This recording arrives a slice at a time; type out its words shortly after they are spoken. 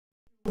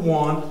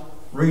want,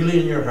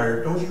 really in your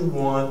heart, don't you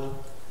want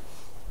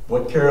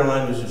what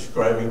Caroline was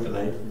describing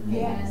tonight?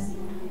 Yes.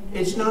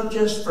 It's not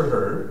just for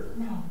her.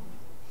 No.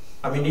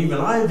 I mean, even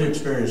I've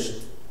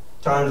experienced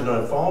times when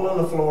I've fallen on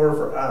the floor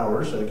for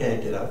hours and I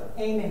can't get up.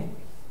 Amen.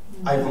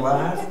 I've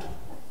laughed,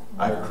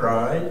 I've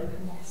cried,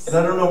 Yes. and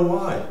I don't know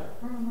why.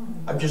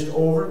 I've just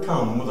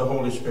overcome with the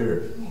Holy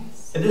Spirit.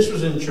 Yes. And this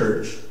was in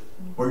church,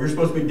 where you're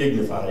supposed to be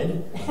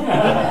dignified.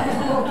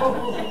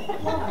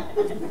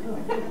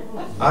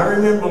 I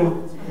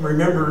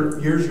remember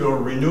years ago,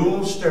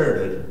 renewal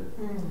started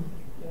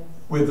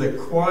with the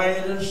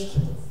quietest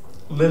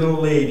little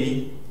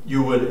lady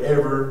you would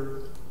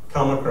ever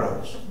come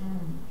across.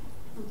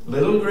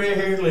 Little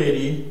gray-haired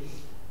lady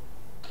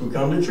who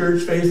come to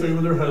church faithfully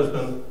with her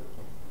husband,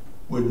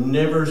 would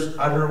never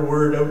utter a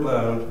word out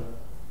loud,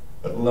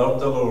 but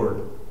loved the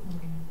Lord.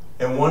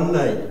 And one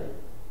night,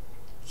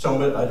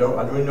 somebody, I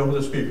don't even know who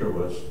the speaker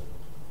was,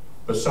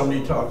 but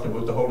somebody talked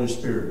about the Holy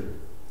Spirit.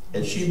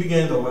 And she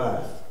began to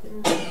laugh.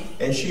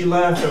 And she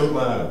laughed out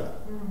loud.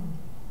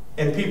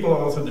 And people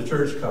all through the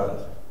church caught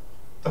it.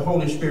 The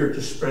Holy Spirit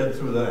just spread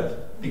through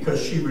that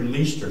because she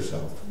released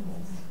herself.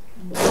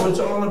 So it's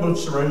all about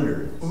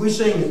surrender. When we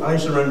sing, I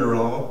surrender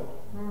all,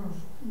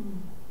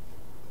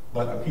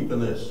 but I'm keeping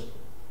this.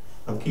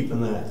 I'm keeping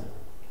that.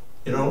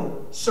 You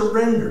know,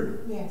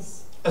 surrender.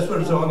 Yes. That's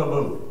what it's all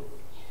about.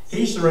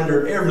 He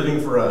surrendered everything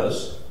for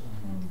us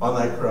on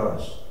that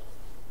cross.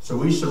 So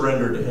we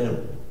surrender to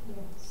Him.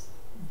 Yes.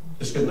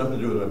 It's got nothing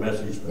to do with my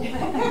message. But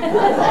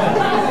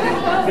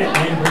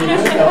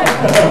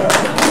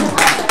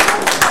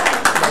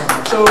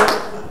so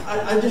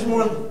I just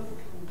want,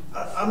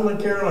 I'm like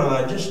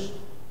Caroline, I just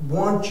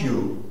want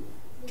you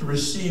to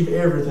receive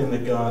everything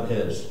that God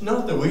has.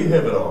 Not that we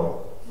have it all.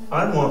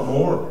 I want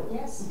more.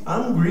 Yes.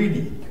 I'm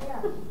greedy.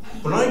 Yeah.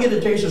 When I get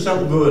a taste of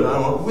something good,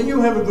 when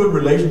you have a good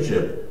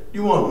relationship,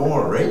 you want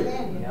more, right?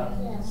 Amen.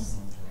 Yes.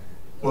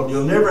 Well,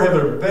 you'll never have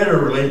a better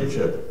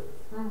relationship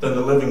than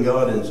the living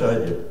God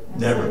inside you.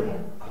 Never.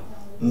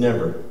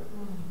 Never.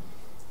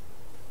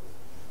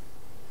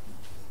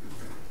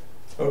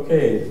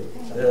 Okay,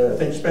 I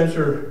think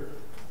Spencer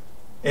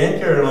and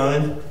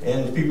Caroline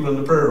and the people in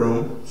the prayer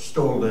room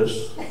stole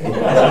this.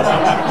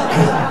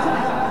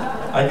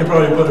 I could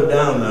probably put it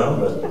down now,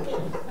 but...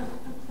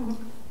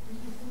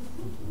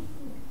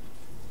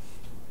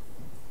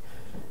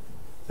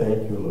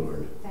 Thank you,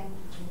 Lord. Thank you,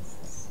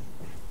 Jesus.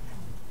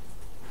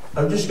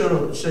 I'm just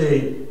going to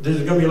say, there's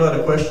going to be a lot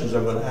of questions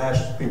I'm going to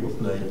ask people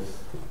tonight.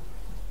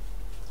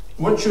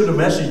 What should a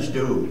message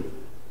do?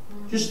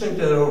 Just think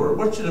that over.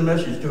 What should a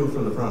message do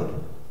from the front?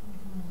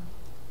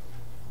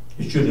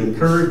 It should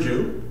encourage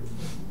you.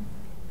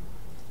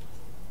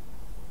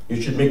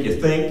 It should make you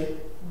think.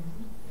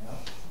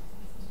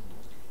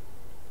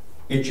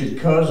 It should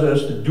cause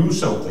us to do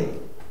something,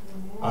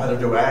 either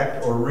to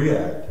act or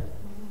react.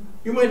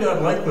 You might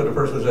not like what a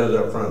person says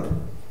up front,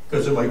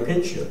 because it might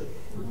pinch you,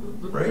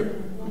 right?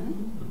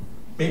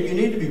 Maybe you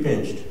need to be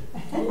pinched,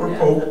 or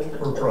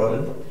poked, or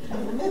prodded.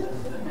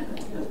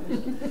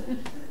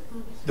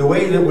 The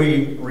way that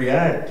we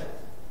react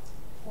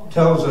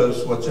tells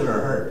us what's in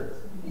our heart.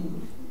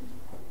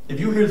 If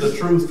you hear the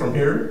truth from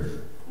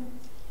here,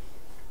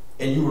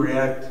 and you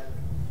react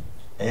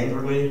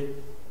angrily,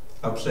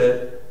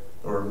 upset,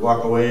 or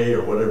walk away,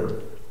 or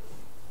whatever,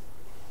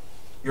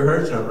 your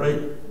heart's not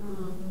right.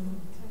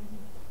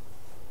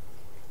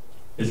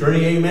 Is there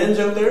any amens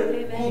out there?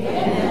 Amen.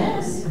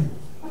 Yes.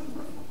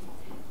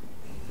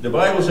 The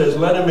Bible says,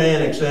 let a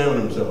man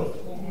examine himself.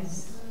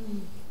 Yes.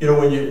 You know,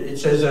 when it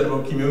says that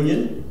about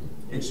communion,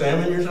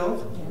 examine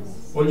yourself.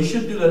 Yes. Well, you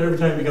should do that every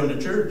time you come to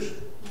church.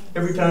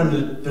 Every time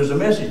that there's a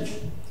message,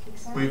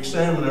 we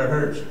examine our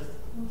hearts.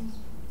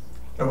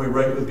 Are we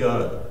right with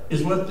God?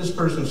 Is what this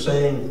person's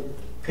saying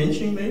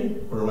pinching me,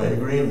 or am I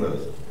agreeing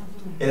with it?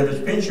 And if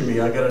it's pinching me,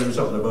 I got to do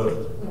something about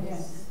it.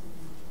 Yes.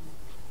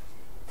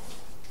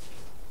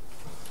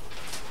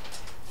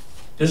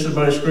 This is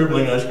my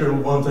scribbling. I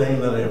scribbled one thing,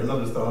 and then I have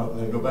another thought, and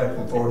then go back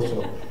and forth.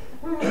 So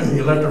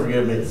you'll have to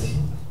forgive me.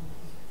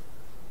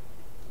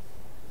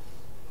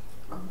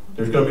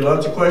 There's going to be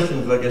lots of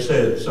questions, like I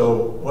said.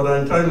 So what I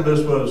entitled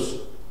this was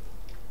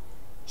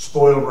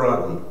Spoiled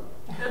Rotten.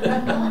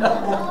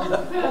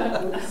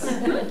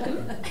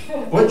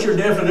 What's your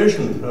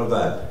definition of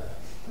that?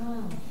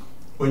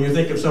 When you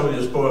think of somebody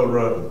that's spoiled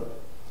rotten,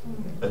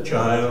 a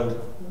child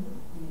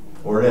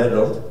or an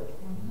adult,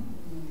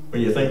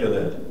 when you think of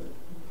that,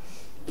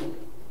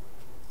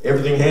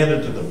 everything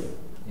handed to them,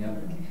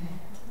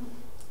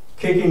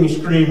 kicking and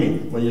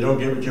screaming when you don't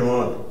get what you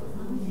want,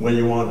 when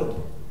you want it,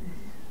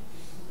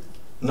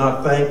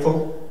 not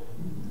thankful,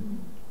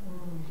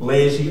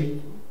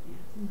 lazy,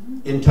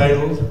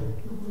 entitled,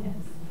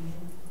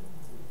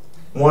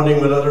 wanting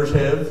what others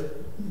have.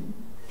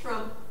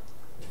 Trump.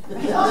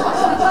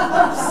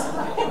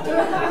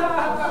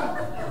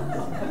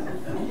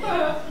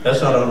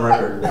 That's not on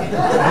record. Yes,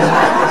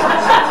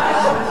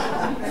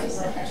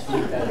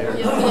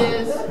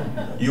 it is.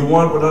 You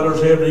want what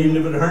others have, even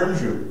if it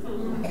harms you.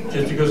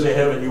 Just because they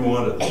have it, you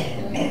want it.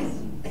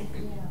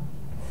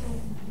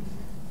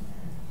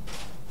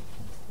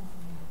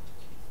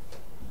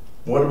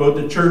 What about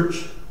the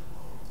church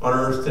on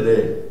earth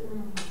today?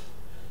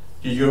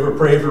 Did you ever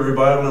pray for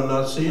revival and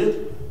not see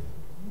it?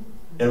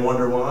 And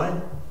wonder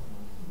why?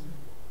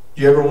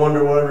 Do you ever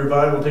wonder why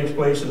revival takes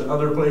place in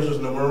other places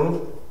in the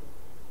world?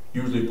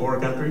 Usually poor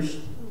countries?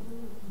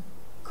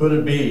 Could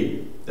it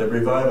be that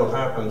revival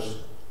happens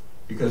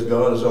because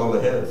God is all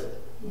ahead?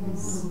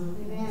 Yes.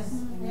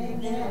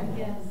 Amen.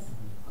 Yes.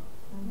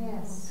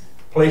 Yes.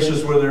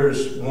 Places where there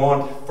is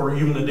want for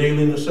even the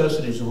daily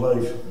necessities of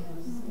life.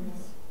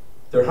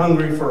 They're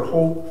hungry for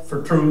hope,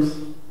 for truth,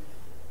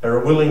 and are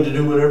willing to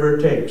do whatever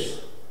it takes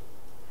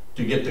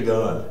to get to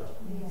God.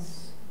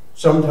 Yes.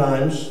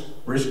 Sometimes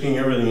risking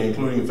everything,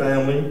 including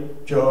family,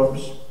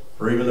 jobs,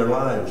 or even their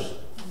lives.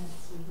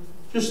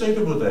 Just think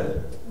about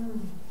that.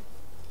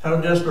 How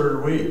desperate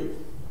are we?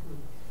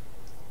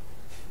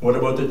 What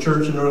about the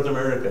church in North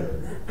America?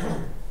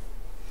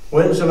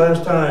 When's the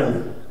last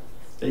time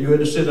that you had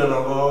to sit on a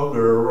log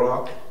or a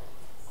rock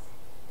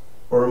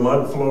or a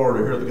mud floor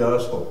to hear the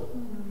gospel?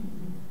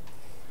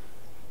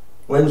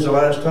 When's the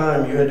last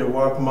time you had to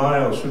walk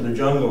miles through the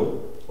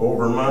jungle,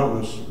 over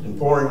mountains, in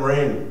pouring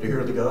rain to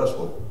hear the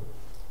gospel?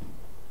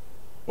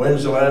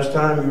 When's the last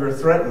time you were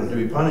threatened to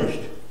be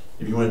punished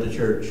if you went to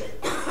church?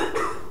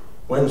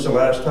 When's the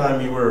last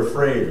time you were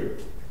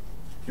afraid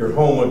your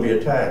home would be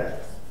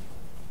attacked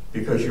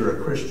because you're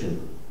a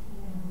Christian?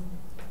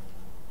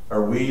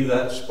 Are we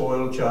that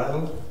spoiled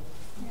child?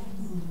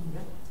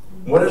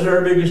 What is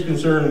our biggest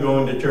concern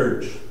going to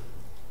church?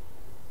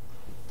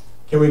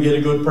 Can we get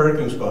a good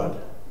parking spot?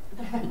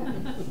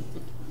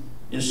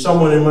 Is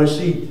someone in my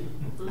seat?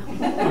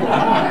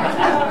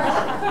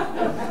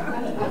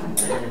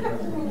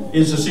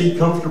 Is the seat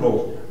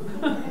comfortable?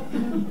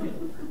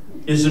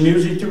 Is the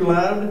music too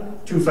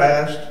loud, too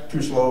fast,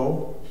 too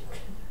slow?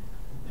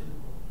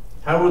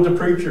 How about the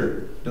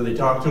preacher? Do they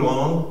talk too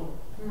long?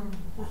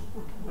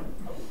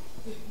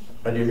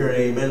 I didn't hear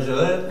any amens to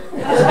that.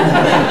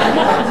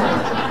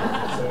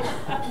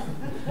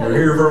 You're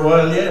here for a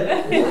while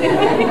yet?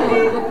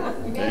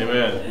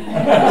 Amen.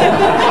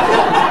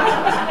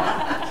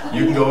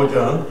 You can go,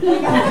 John.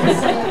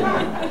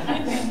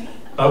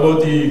 How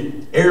about the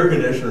air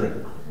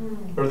conditioner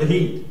or the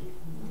heat?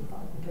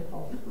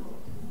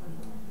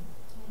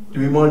 Do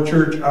we want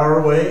church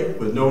our way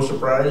with no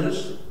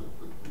surprises?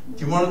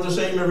 Do you want it the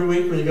same every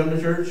week when you come to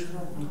church?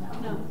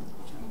 No.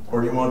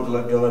 Or do you want to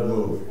let God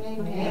move?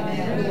 Amen.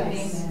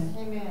 Yes.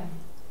 Amen.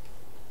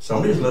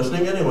 Somebody's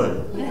listening anyway.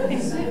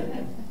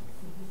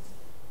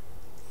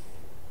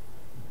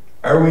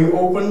 Are we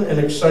open and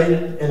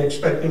excited and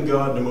expecting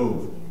God to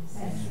move?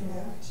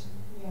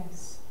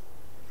 Yes.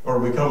 Or are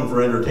we coming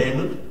for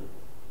entertainment?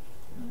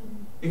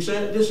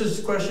 This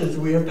is questions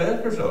we have to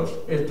ask ourselves.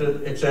 We have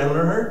to examine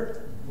our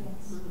heart.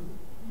 Yes.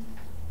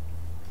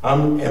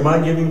 Am I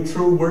giving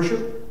true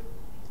worship?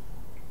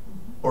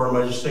 Or am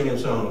I just singing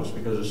songs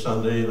because it's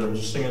Sunday and I'm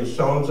just singing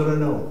songs that I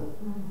know?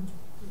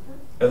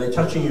 Are they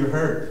touching your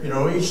heart? You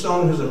know, each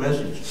song has a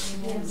message.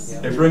 Yes.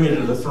 They bring you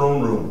to the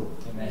throne room.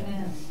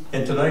 Amen.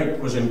 And tonight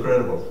was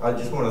incredible. I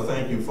just want to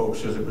thank you folks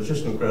because it was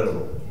just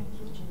incredible.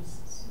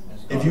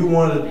 If you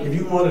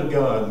wanted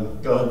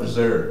God, God was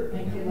there.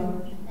 Thank you,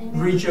 Lord.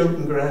 Reach out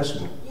and grasp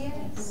Him.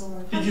 Yes.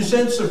 Did you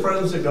sense the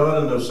presence of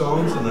God in those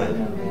songs tonight?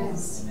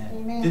 Yes.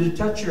 Amen. Did it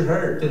touch your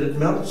heart? Did it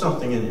melt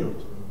something in you?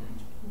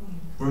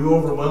 Were you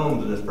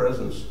overwhelmed in His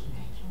presence?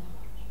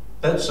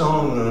 That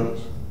song,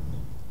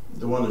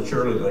 the one that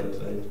Shirley liked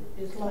tonight,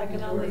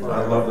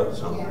 I love that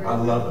song. I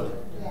love it.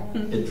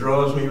 Yeah. It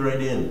draws me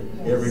right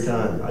in every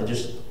time. I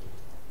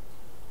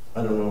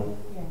don't know.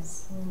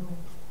 Yes.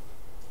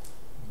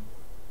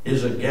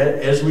 Is it,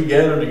 as we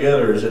gather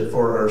together, is it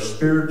for our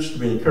spirits to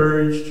be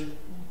encouraged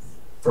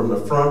from the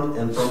front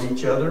and from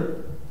each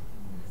other?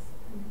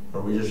 Or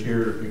are we just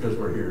here because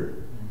we're here?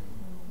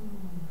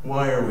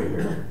 Why are we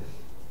here?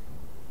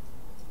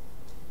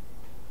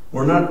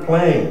 We're not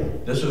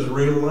playing. This is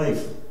real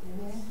life.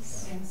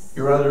 Yes.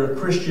 You're either a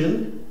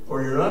Christian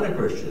or you're not a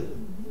Christian.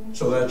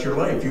 So that's your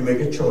life. You make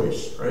a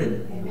choice, right?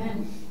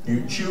 Amen.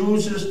 You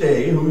choose this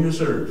day who you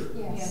serve.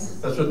 Yes.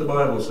 That's what the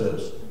Bible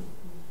says.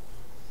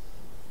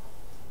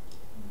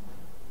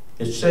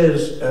 It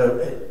says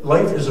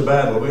life is a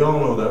battle. We all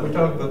know that. We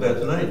talked about that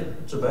tonight.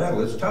 It's a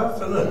battle. It's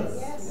tough, isn't it?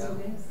 Yes.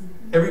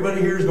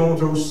 Everybody here is going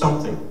through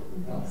something.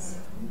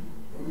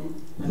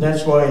 And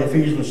that's why in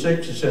Ephesians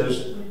 6 it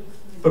says,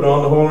 put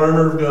on the whole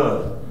armor of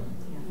God.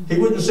 He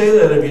wouldn't say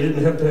that if you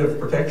didn't have to have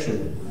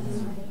protection.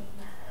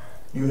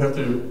 You have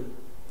to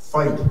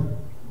fight.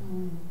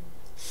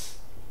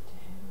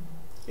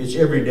 It's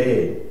every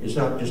day. It's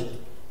not just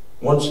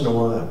once in a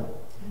while.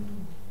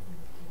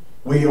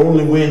 We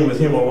only win with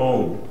Him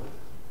alone.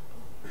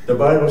 The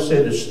Bible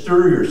said to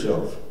stir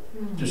yourself,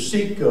 to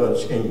seek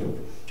God's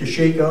kingdom, to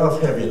shake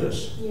off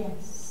heaviness.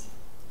 Yes.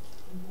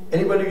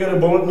 Anybody got a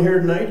bulletin here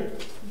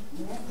tonight?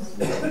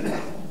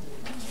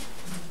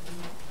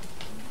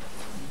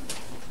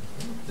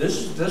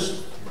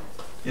 This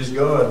is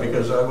God,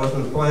 because I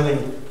wasn't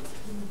planning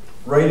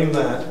writing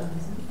that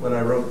when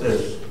I wrote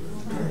this.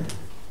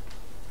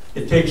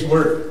 It takes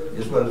work,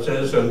 is what it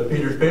says on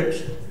Peter's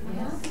pitch.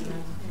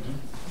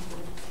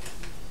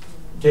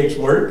 takes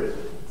work,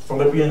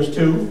 Philippians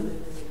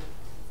 2,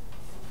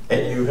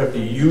 and you have to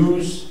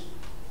use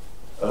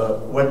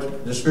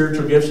what the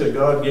spiritual gifts that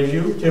God gives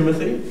you,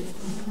 Timothy.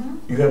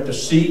 You have to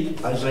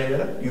seek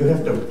Isaiah. You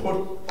have to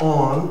put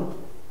on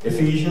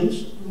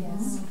Ephesians.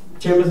 Yes.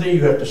 Timothy,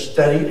 you have to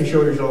study to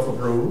show yourself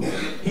approved.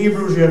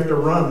 Hebrews, you have to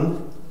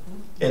run.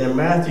 And in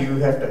Matthew, you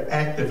have to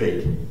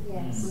activate.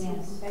 Yes.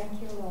 Yes.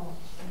 Thank you, Lord.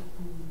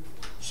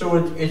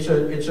 So it's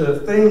a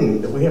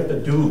thing that we have to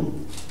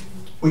do.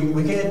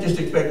 We can't just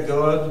expect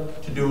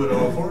God to do it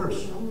all for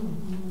us.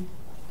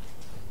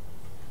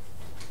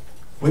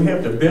 We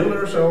have to build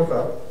ourselves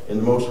up in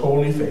the most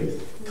holy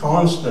faith,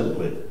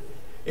 constantly.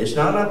 It's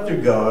not up to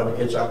God,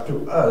 it's up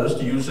to us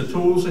to use the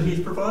tools that He's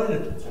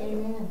provided.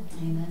 Amen.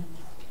 Amen.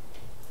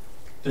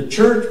 The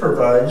church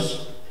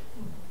provides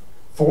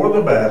for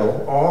the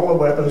battle all the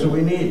weapons that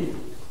we need.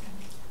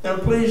 Now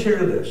please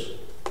hear this.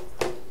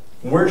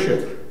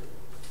 Worship,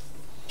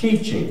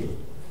 teaching,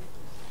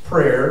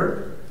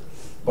 prayer,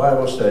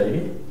 Bible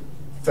study,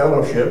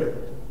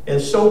 fellowship, and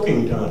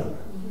soaking time.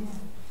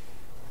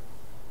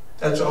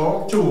 That's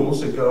all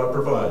tools that God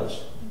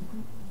provides.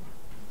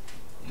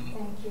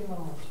 Thank you,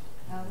 Lord.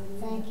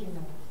 Thank you,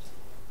 Lord.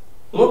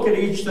 Look at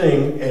each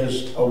thing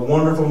as a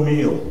wonderful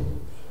meal.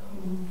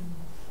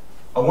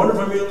 A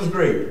wonderful meal is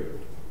great.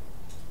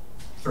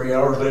 3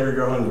 hours later,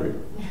 you're hungry.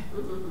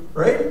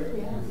 Right?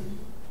 Yeah.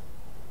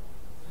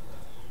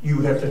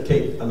 You have to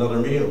take another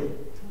meal.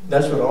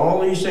 That's what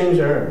all these things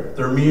are.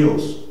 They're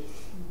meals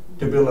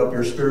to build up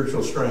your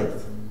spiritual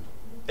strength.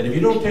 And if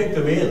you don't take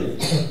them in,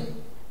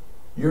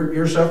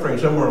 you're suffering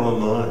somewhere along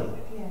the line.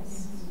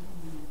 Yes.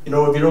 You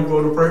know, if you don't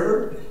go to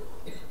prayer,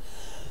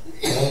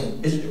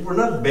 we're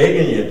not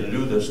begging you to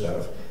do this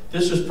stuff.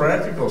 This is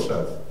practical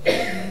stuff.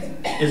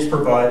 It's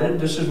provided.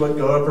 This is what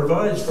God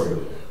provides for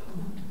you.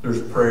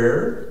 There's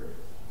prayer,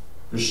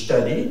 there's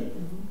study,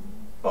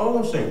 all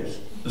those things.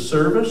 The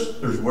service,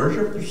 there's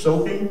worship, there's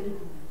soaking,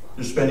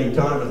 there's spending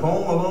time at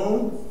home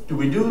alone. Do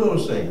we do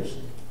those things?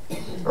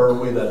 Or are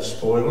we that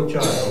spoiled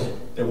child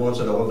that wants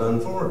it all done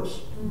for us?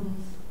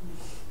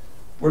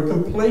 We're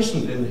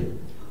complacent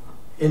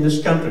in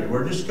this country.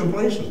 We're just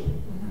complacent.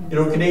 You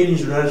know,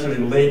 Canadians are naturally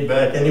laid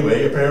back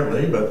anyway,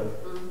 apparently, but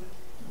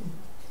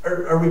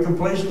are we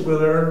complacent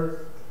with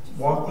our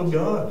walk with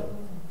God?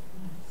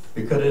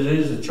 Because it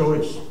is a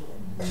choice.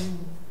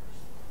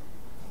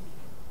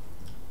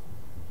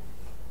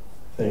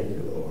 Thank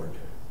you, Lord.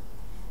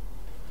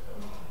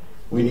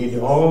 We need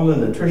all the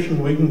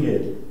nutrition we can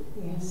get.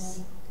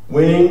 Yes.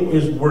 Winning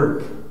is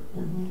work,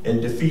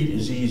 and defeat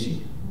is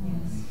easy.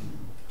 Yes.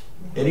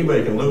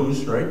 Anybody can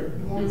lose, right?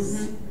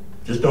 Yes.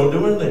 Just don't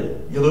do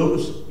anything. You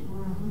lose.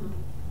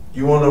 Do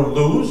you want to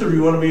lose or do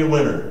you want to be a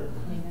winner?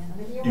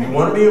 Do you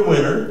want to be a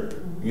winner?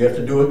 You have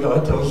to do what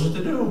God tells us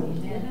to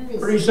do.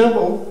 Pretty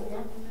simple.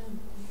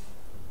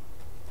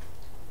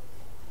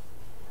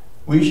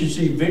 We should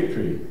see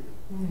victory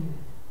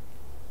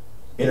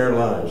in our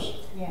lives.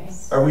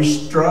 Yes. Are we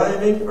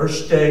striving or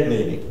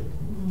stagnating?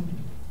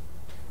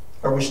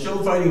 Are we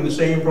still fighting the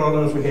same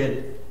problems we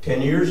had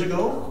 10 years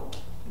ago?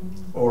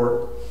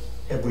 Or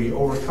have we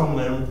overcome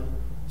them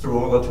through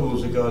all the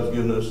tools that God's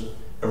given us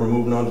and we're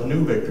moving on to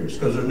new victories?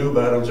 Because there are new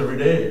battles every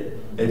day.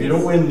 And if you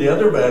don't win the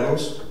other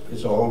battles,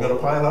 it's all going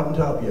to pile up on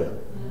top of you.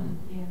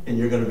 And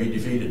you're going to be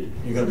defeated.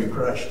 You're going to be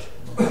crushed.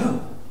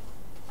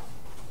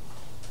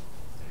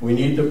 We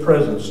need the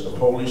presence of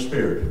Holy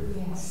Spirit.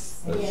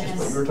 Yes. That's just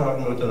what you were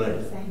talking about tonight.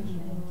 Thank you.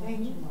 Thank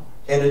you, Lord.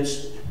 And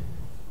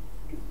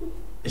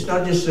it's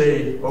not just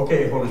say,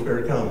 okay, Holy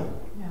Spirit, come.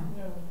 No.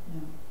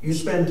 You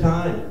spend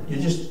time. You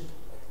just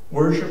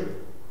worship.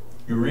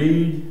 You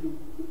read.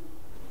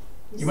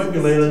 You might be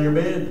laying on your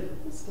bed.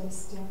 Stay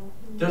still.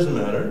 Doesn't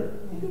matter.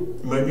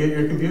 You might be at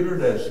your computer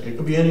desk. It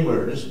could be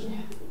anywhere. Just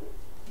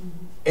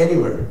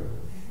anywhere.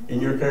 In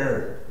your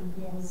car.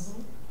 Yes.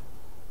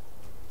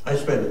 I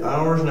spent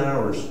hours and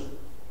hours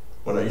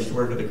when I used to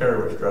work at the car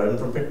works, driving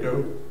from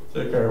Pictou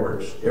to the car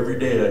works. Every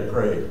day I'd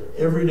pray.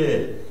 Every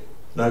day.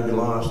 And I'd be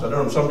lost. I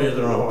don't know, some days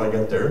I don't know how I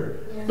got there.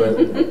 But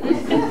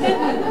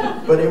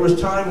but it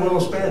was time well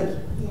spent.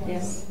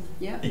 Yes.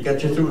 Yeah. It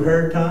got you through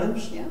hard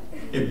times. Yeah.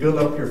 It built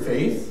up your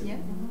faith. Yeah.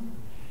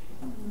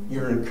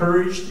 You're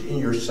encouraged in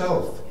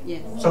yourself.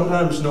 Yes.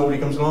 Sometimes nobody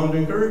comes along to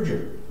encourage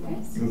you.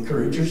 Yes. You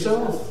encourage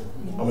yourself.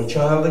 I'm a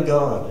child of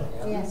God.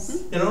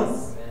 Yes. You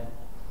know?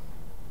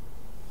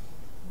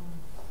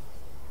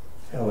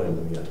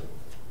 Hallelujah.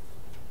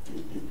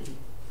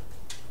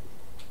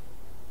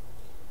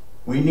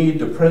 We need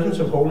the presence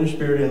of Holy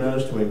Spirit in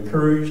us to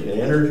encourage and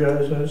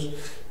energize us,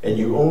 and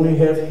you only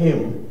have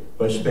Him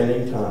by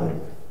spending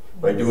time,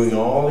 by doing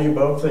all the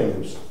above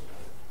things,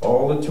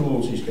 all the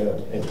tools He's got,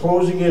 and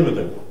closing in with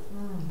Him.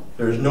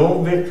 There's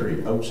no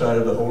victory outside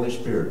of the Holy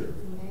Spirit.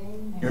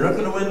 You're not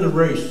going to win the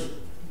race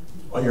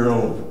on your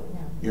own.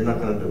 You're not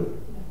going to do it.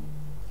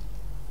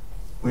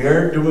 We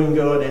aren't doing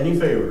God any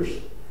favors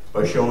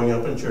by showing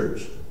up in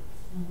church.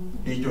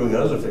 He's doing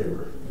us a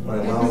favor by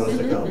allowing us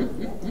to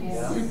come.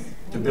 Yes.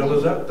 To build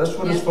us up. That's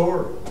what it's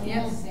for.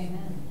 Yes.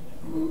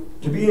 Amen.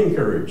 To be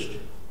encouraged.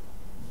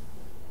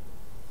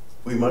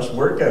 we must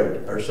work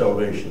out our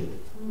salvation.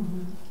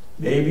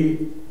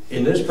 Maybe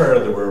in this part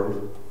of the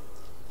world,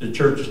 the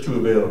church is too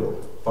available.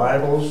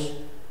 Bibles,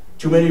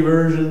 too many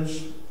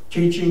versions,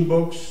 teaching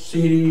books,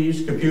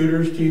 CDs,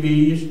 computers,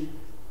 TVs,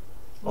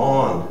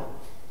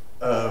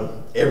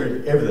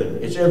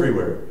 everything. It's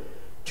everywhere.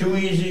 Too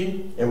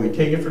easy, and we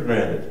take it for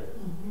granted.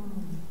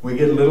 We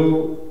get a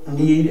little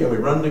need, and we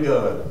run to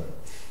God.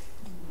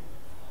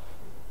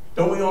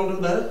 Don't we all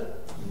do that?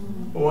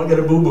 Oh, I got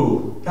a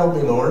boo-boo. Help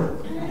me, Lord.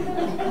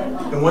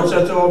 And once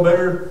that's all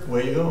better,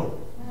 away you go.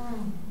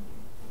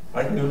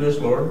 I can do this,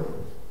 Lord.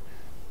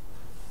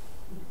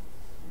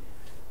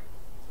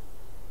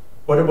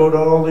 What about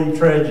all the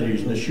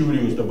tragedies and the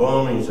shootings, the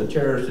bombings, the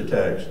terrorist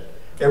attacks?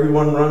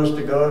 Everyone runs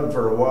to God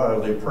for a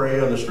while. They pray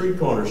on the street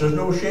corners. There's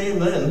no shame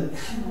then.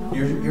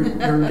 You're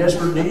in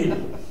desperate need.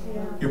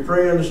 You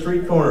pray on the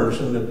street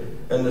corners and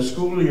the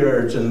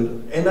schoolyards,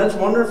 and that's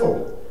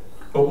wonderful.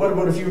 But what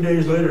about a few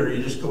days later,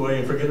 you just go away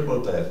and forget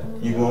about that?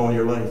 You go on with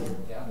your life.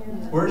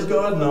 Where's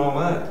God in all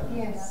that?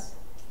 Yes.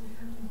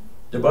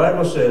 The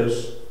Bible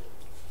says,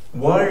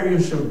 "Why are you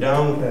so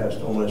downcast,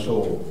 O my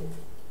soul?"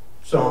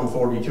 Psalm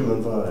 42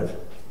 and 5.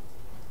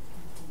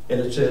 And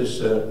it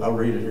says, I'll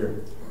read it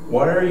here.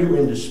 "Why are you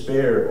in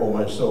despair, O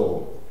my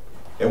soul?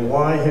 And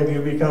why have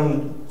you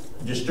become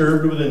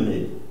disturbed within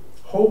me?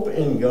 Hope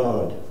in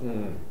God,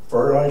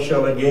 for I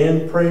shall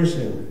again praise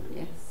him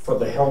for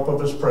the help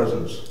of his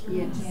presence."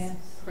 Yes.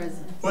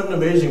 Present. What an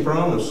amazing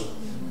promise.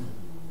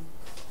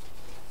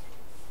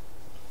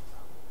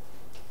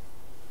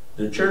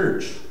 The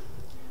church,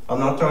 I'm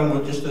not talking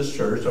about just this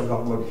church, I'm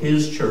talking about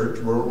his church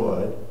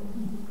worldwide,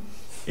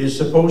 is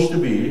supposed to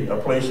be a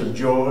place of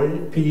joy,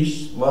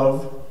 peace,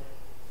 love,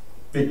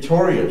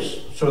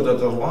 victorious, so that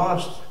the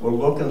lost will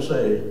look and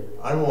say,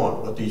 I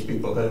want what these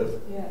people have.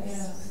 Yes.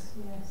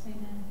 Yes.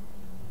 Amen.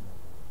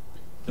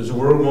 Does the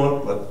world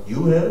want what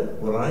you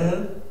had, what I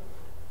had?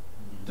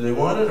 Do they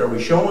want it? Are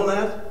we showing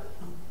that?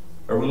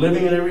 Are we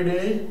living it every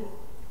day?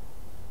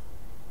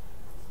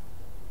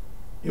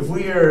 If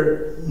we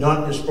are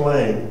not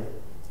displaying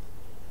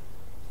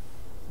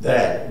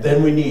that,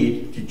 then we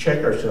need to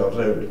check ourselves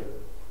out,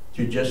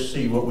 to just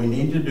see what we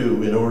need to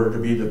do in order to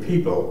be the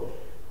people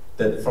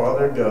that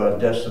Father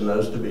God destined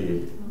us to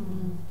be.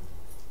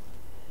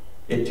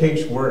 It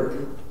takes work.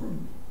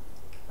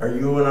 Are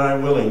you and I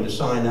willing to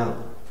sign up?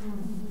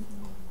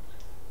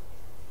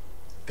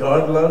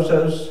 God loves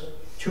us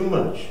too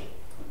much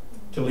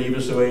to leave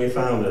us the way he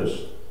found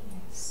us.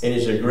 And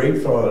he's a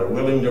great Father,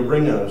 willing to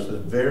bring us to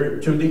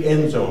the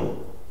end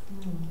zone.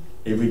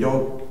 If we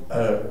don't,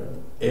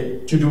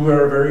 to do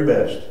our very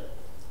best,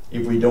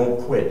 if we don't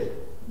quit.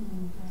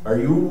 Are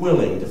you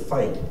willing to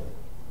fight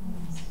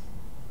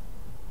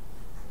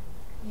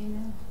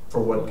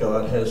for what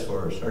God has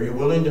for us? Are you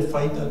willing to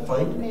fight that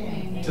fight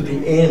to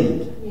the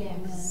end?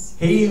 Yes.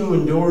 He who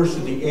endures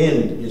to the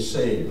end is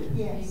saved.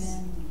 Yes.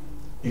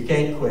 You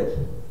can't quit.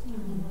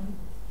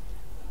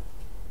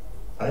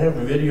 I have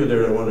a video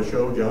there I want to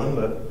show, John.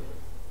 That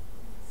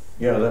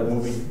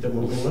movie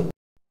one.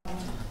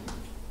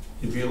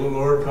 You feel the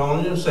Lord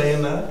calling you,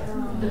 saying that?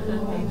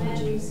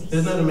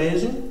 Isn't that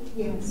amazing?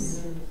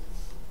 Yes.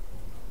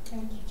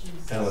 Thank you,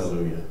 Jesus.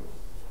 Hallelujah.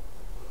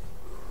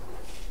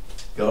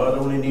 God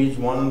only needs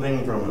one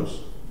thing from us.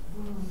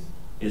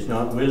 It's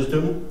not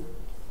wisdom.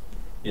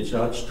 It's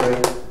not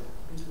strength.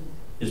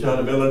 It's not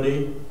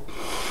ability.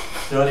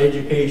 It's not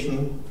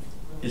education.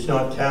 It's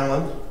not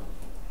talent.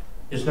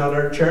 It's not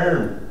our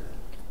charm.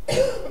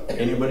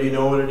 Anybody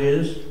know what it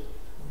is?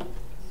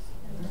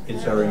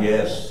 It's our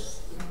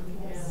yes.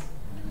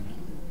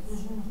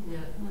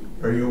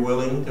 Are you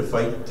willing to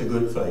fight the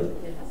good fight?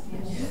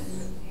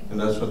 And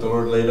that's what the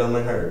Lord laid on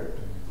my heart.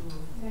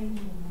 Thank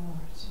you, Lord.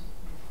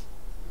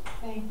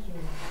 Thank you.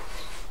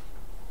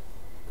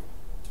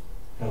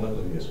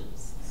 Hallelujah.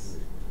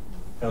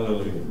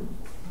 Hallelujah.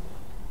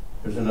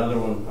 There's another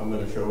one I'm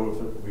going to show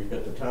if we've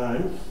got the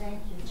time.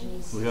 Thank you,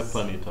 Jesus. We have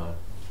plenty of time.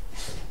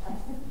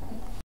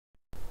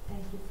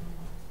 Thank you,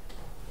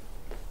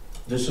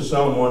 This is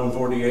Psalm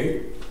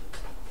 148.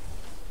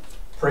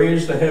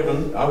 Praise the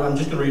heaven. I'm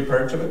just going to read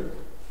parts of it.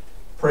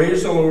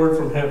 Praise the Lord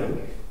from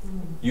heaven,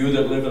 you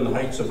that live in the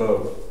heights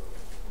above.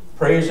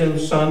 Praise him,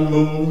 sun,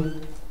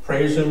 moon.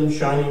 Praise him,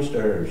 shining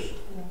stars.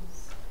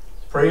 Yes.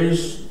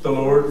 Praise the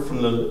Lord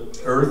from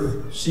the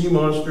earth, sea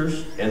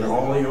monsters, and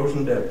all the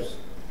ocean depths.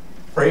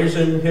 Praise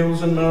him,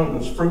 hills and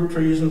mountains, fruit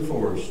trees and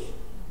forests,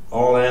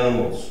 all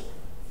animals,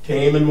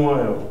 tame and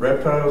wild,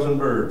 reptiles and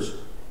birds.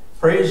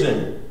 Praise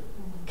him,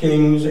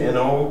 kings and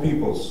all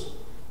peoples.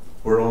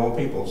 We're all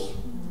peoples.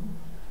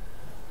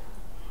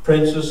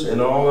 Princes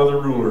and all other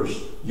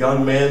rulers,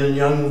 young men and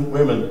young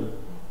women,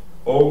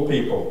 old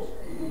people,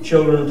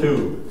 children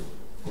too.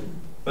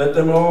 Let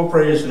them all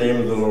praise the name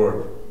of the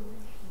Lord.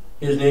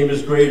 His name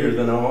is greater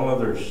than all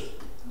others.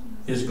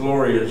 His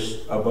glory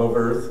is above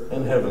earth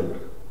and heaven.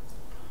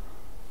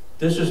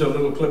 This is a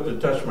little clip that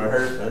touched my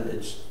heart,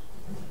 and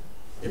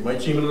it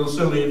might seem a little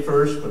silly at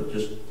first, but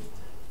just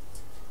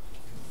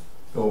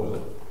go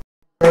with it.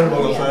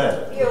 Incredible is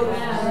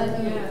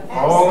that?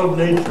 All of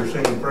nature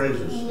singing praise.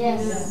 praises.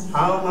 Yes.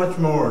 How much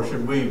more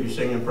should we be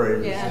singing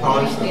praises Yeah.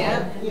 constantly?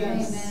 Yeah.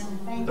 Yes.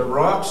 Thank The you.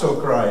 rocks will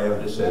cry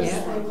out, it says.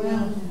 Yeah. They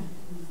will.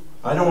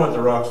 I don't want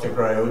the rocks to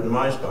cry out in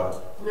my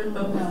spot.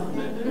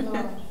 Thank you,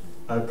 Lord.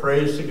 I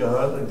praise to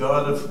God, the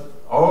God of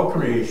all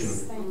creation,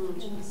 Thank you,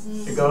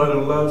 Jesus. the God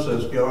who loves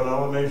us beyond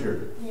all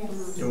measure.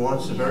 Yes. He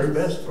wants the very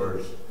best for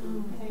us.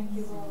 Thank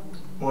you, Lord.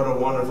 What a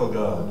wonderful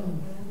God.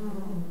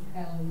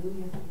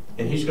 Hallelujah.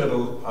 And He's got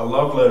a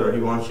love letter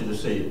He wants you to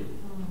see. Thank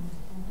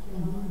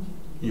you, Lord.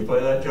 Can you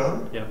play that,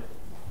 John? Yeah.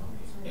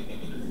 Thank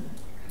you,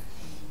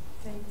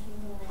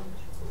 Lord.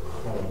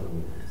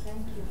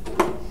 Thank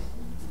you.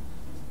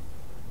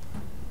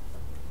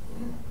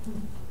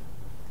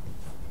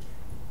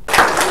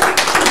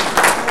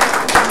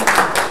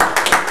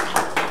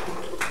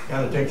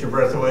 Kind of takes your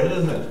breath away,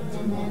 doesn't it?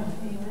 Amen.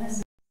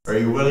 Are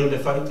you willing to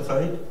fight the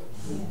fight?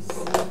 Yes.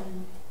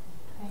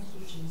 Thank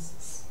you,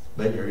 Jesus.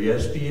 Let your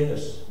yes be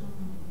yes.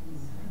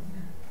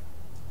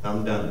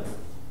 I'm done.